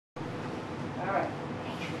right.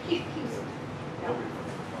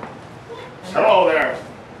 Hello there.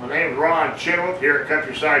 My name is Ron Chenoweth here at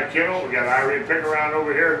Countryside Kennel. We got Irene Pickaround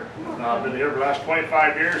over here. I've been here for the last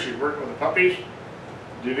 25 years. She's working with the puppies.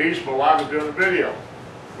 Denise, my wife, is doing the video.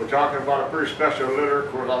 We're talking about a pretty special litter.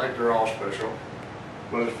 Of course, I think they're all special.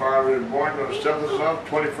 But as far as we were born on the 7th of the month,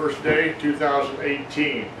 21st day,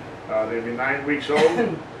 2018. They'll be 9 weeks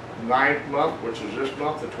old. 9th month, which is this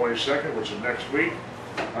month, the 22nd, which is next week.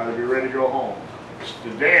 They'll be ready to go home.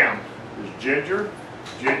 The dam is Ginger.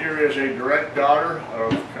 Ginger is a direct daughter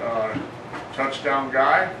of Touchdown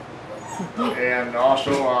Guy, and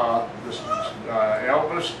also this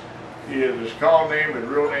Elvis. His call name and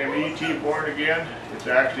real name E.T. Born Again. It's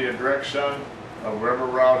actually a direct son of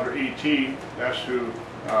Reverend Rouser E.T. That's who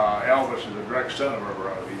Elvis is, a direct son of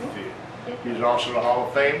Reverend Rouser E.T. He's also in the Hall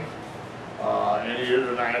of Fame, and he is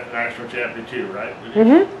a national champion too, right?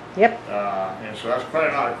 Mm-hmm. Yep. And so that's quite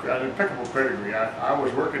an impeccable pedigree. I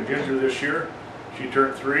was working Ginger this year. She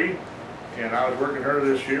turned 3, and I was working her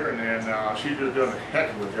this year, and then she's just done a heck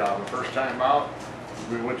of a job. The first time out,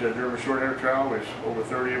 we went to a German short hair trial. There's over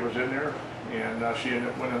 30 of us in there, and she ended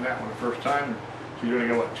up winning that one the first time. She's going to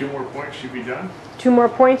get, what, 2 more points? She'll be done? 2 more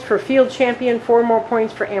points for field champion, 4 more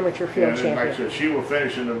points for amateur field champion. Like I said, she will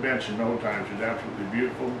finish in the bench in no time. She's absolutely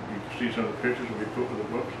beautiful. You can see some of the pictures will be put with the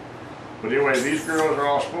books. But anyway, these girls are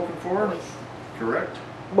all spoken for, correct?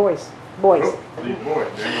 Boys. Boys. Oh, these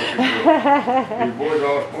boys. These boys are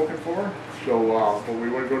all spoken for. So we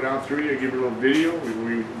want to go down through you, give you a little video.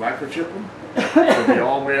 We microchip them. They'll be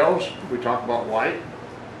all males. We talk about white.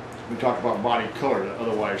 We talk about body color,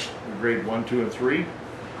 otherwise grade 1, 2, and 3.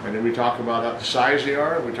 And then we talk about the size they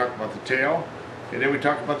are. We talk about the tail. And then we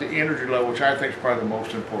talk about the energy level, which I think is probably the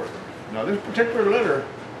most important. Now this particular litter,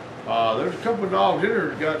 there's a couple of dogs in there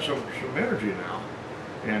that got some energy now.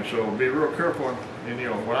 And so be real careful. And you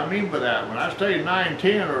know what I mean by that, when I say 9,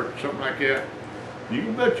 10 or something like that, you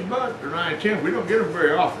can bet your butt they're 9, 10. We don't get them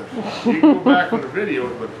very often. You can go back on the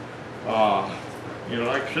videos, but you know,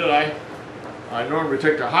 like I said, I normally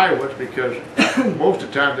take the high ones because most of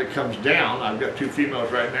the time it comes down. I've got 2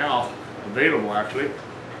 females right now available actually,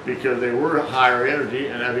 because they were higher energy,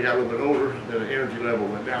 and as they got a little bit older, then the energy level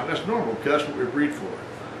went down. That's normal because that's what we breed for.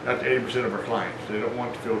 That's 80% of our clients. They don't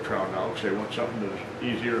want to field trial dogs. They want something that's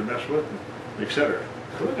easier to mess with, etc.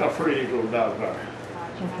 So look how pretty these little dogs are.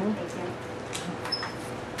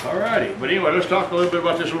 Alrighty, but anyway, let's talk a little bit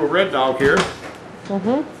about this little red dog here.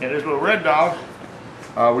 And this little red dog,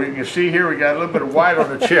 we can see here we got a little bit of white on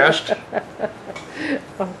the chest.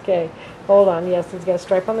 Okay, hold on. Yes, he's got a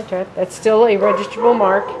stripe on the chest. That's still a registrable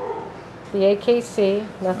mark. The AKC.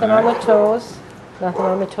 Nothing on the toes. Nothing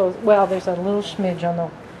on the toes. Well, there's a little smidge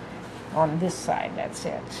on this side. That's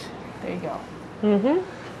it. There you go.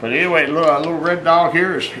 But anyway, a little red dog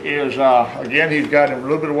here is again, he's got a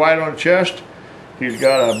little bit of white on the chest. He's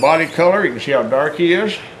got a body color. You can see how dark he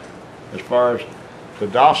is. As far as the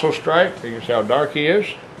dorsal stripe, you can see how dark he is.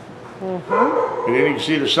 And then you can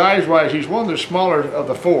see the size-wise, he's one of the smaller of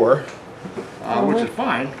the 4, which is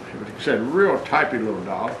fine. Like I said, real typey little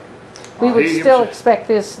dog. We would still expect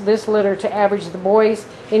this litter to average the boys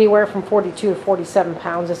anywhere from 42 to 47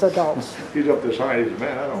 pounds as adults. He's up this high. He's,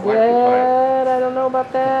 man, I don't like this height. I don't know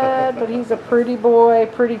about that, but he's a pretty boy,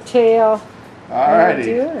 pretty tail.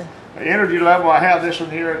 Alrighty. The energy level, I have this one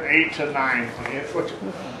here at 8 to 9. What's it?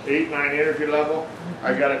 8, 9 energy level.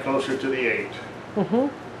 I got it closer to the 8. Okay.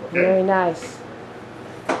 Very nice.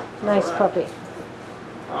 Nice puppy.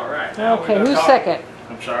 Alright. Okay, who's second?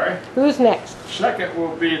 I'm sorry? Who's next? Second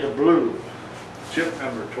will be the blue. Chip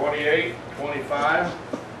number 28, 25.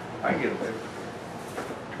 I can get it.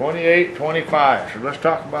 28, 25. So let's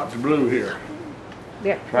talk about the blue here.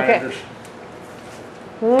 Yeah, okay.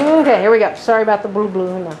 Okay, here we go. Sorry about the blue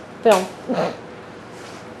in the film.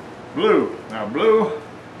 Blue. Now blue,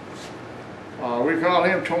 we call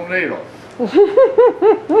him Tornado. He's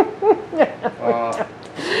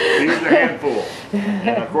a handful.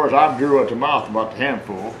 And of course I drew at the mouth about the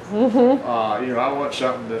handful. You know, I want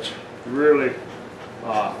something that's really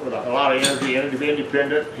with a lot of energy,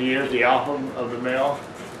 independent. He is the alpha of the male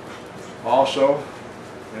also.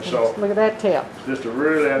 And so look at that tail. Just a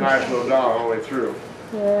really nice little dog all the way through.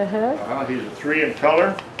 He's a 3 in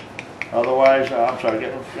color. Otherwise, I'm sorry,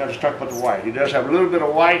 I just talked about the white. He does have a little bit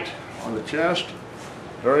of white on the chest.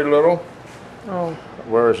 Very little. Oh.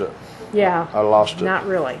 Where is it? Yeah. I lost it. Not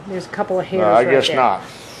really. There's a couple of hairs. No, I guess not.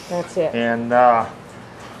 That's it. And I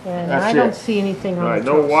don't see anything on the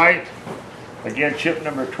no white. Again, chip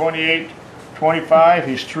number 28, 25.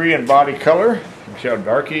 He's 3 in body color. You can see how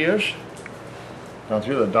dark he is. Down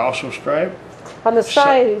through the dorsal stripe. On the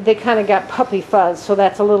side, they kind of got puppy fuzz, so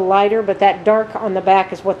that's a little lighter, but that dark on the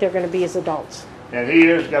back is what they're going to be as adults. And he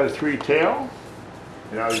has got a 3 tail.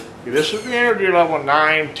 You know, this is the energy level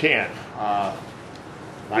 9, 10.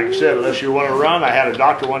 Like I said, unless you want to run, I had a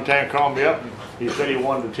doctor one time call me up. And he said he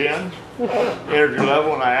wanted the 10 energy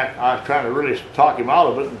level, and I was trying to really talk him out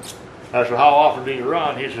of it. And I said, how often do you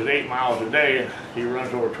run? He says 8 miles a day, and he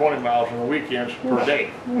runs over 20 miles on the weekends per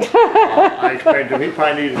day. I explained to him he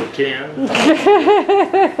probably needed a 10.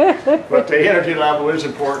 But the energy level is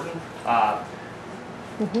important.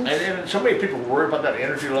 And so many people worry about that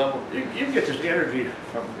energy level. You can get this energy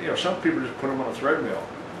from, you know, some people just put them on a treadmill.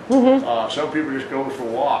 Some people just go for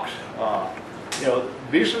walks. You know,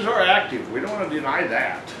 visas are active. We don't want to deny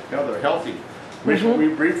that. You know, they're healthy. That's what we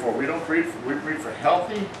breed for. We don't breed for, we breed for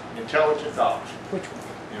healthy, intelligent dogs. Which one?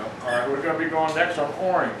 You know, all right, we're going to be going next on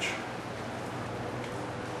orange.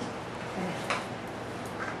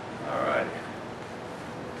 All right.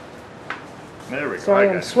 There we go. Sorry,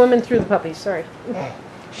 I'm swimming through the puppies. Sorry.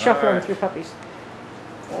 Shuffling through puppies.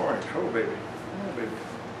 Orange. Oh, baby. Oh, baby.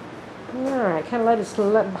 All right, kind of let his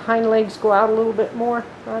hind legs go out a little bit more,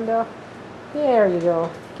 Rondell. There you go.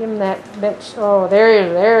 Give him that bench. Oh,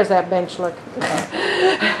 there's that bench look.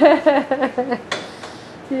 Yeah.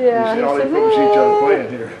 You see all these puppies see each other playing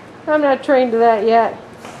here. I'm not trained to that yet.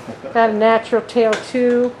 Got a natural tail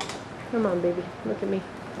too. Come on, baby. Look at me.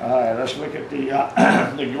 All right, let's look at the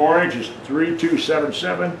the orange is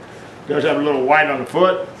 3277. Does have a little white on the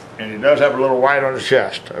foot, and it does have a little white on the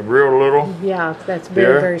chest. A real little. Yeah, that's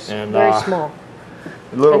very small.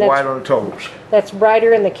 A little white on the toes. That's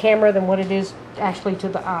brighter in the camera than what it is actually to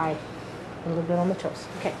the eye. A little bit on the toes.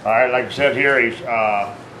 Okay. All right, like I said here, he's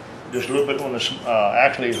just a little bit on the.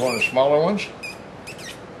 Actually, he's one of the smaller ones.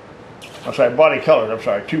 I'm sorry, body colored. I'm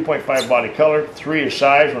sorry, 2.5 body color. 3 is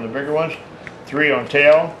size on the bigger ones. 3 on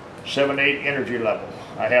tail. 7, 8 energy level.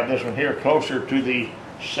 I have this one here closer to the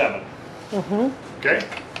 7. Okay.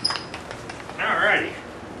 All righty.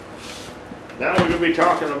 Now we're going to be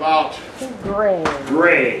talking about gray.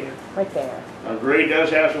 Gray. Right there. Gray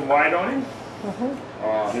does have some white on him.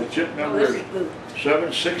 His chip number is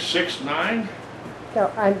 7669.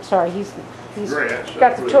 No, I'm sorry. He's Gray,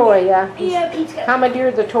 got the toy, yeah. He's got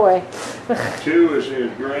Commandeered the toy. 2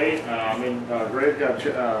 is Gray. Gray's got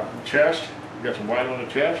chest. Got some white on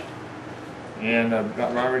the chest. And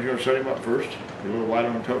Myra's going to set him up first. A little white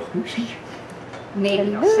on the toes.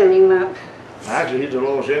 maybe I'll set him up. Actually, he's the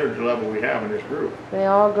lowest energy level we have in this group. They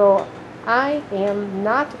all go, I am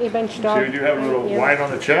not a bench dog. So you do have a little white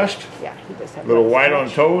on the chest. Yeah, he does have a little white on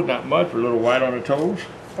the toes, not much, but a little white on the toes.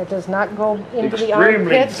 That does not go into the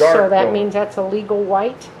Extremely armpits, dark so that color. means that's a legal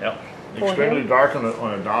white. Yep. Extremely dark on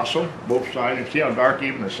a dorsal, both sides. You see how dark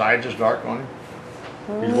even the sides is dark on him?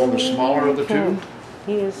 He's one of the smaller of the 2.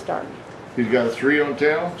 He is dark. He's got a 3 on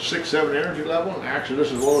tail, 6, 7 energy level. And actually,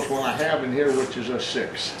 this is the lowest one I have in here, which is a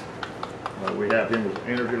 6. We have him with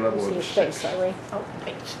energy level See of his 6. face, Irene. Oh,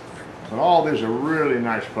 thanks. And all these are really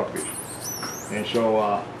nice puppies. And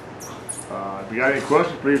so, if you got any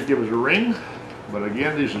questions, please give us a ring. But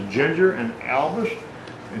again, these are Ginger and Elvis.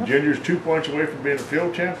 And Ginger's 2 points away from being a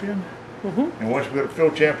field champion. And once we get a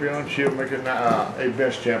field champion, she'll make a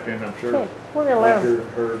bench champion, I'm sure. Okay, we're going to let them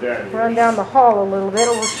her daddy. run down the hall a little bit.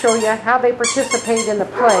 We'll show you how they participate in the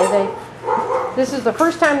play. This is the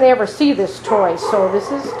first time they ever see this toy, so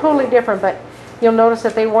this is totally different. But you'll notice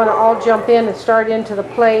that they want to all jump in and start into the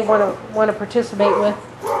play, want to participate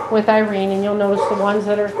with Irene. And you'll notice the ones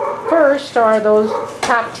that are first are those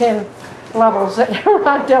top 10 levels that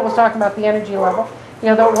Rondell was talking about, the energy level. The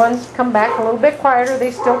other ones come back a little bit quieter.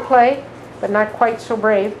 They still play, but not quite so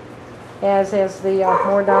brave as the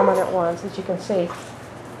more dominant ones, as you can see.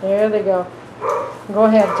 There they go. Go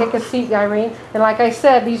ahead, take a seat, Irene. And like I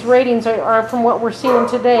said, these ratings are from what we're seeing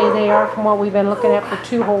today. They are from what we've been looking at for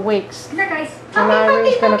 2 whole weeks. Come here, guys. And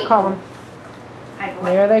Irene's going to call them.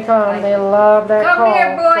 There they come. They love that call. Come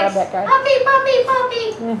here, boys. Grab that guy. Puppy, puppy,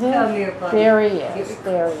 puppy. Come here, puppy. There he is.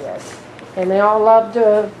 There he is. And they all love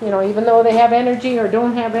to, even though they have energy or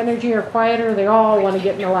don't have energy or quieter, they all want to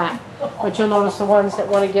get in the lap. But you'll notice the ones that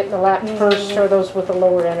want to get in the lap first are those with the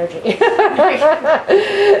lower energy.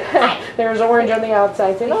 There's orange on the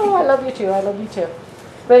outside saying, oh, I love you too, I love you too.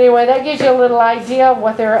 But anyway, that gives you a little idea of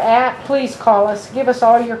what they're at. Please call us. Give us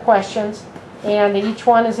all your questions. And each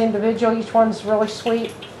one is individual. Each one's really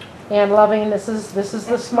sweet and loving. This is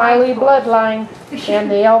the Smiley bloodline and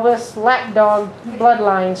the Elvis lapdog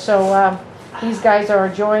bloodline. So these guys are a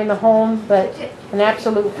joy in the home, but an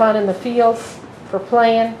absolute fun in the field, for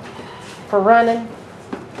playing, for running.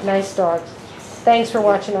 Nice dogs. Thanks for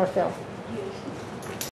watching our film.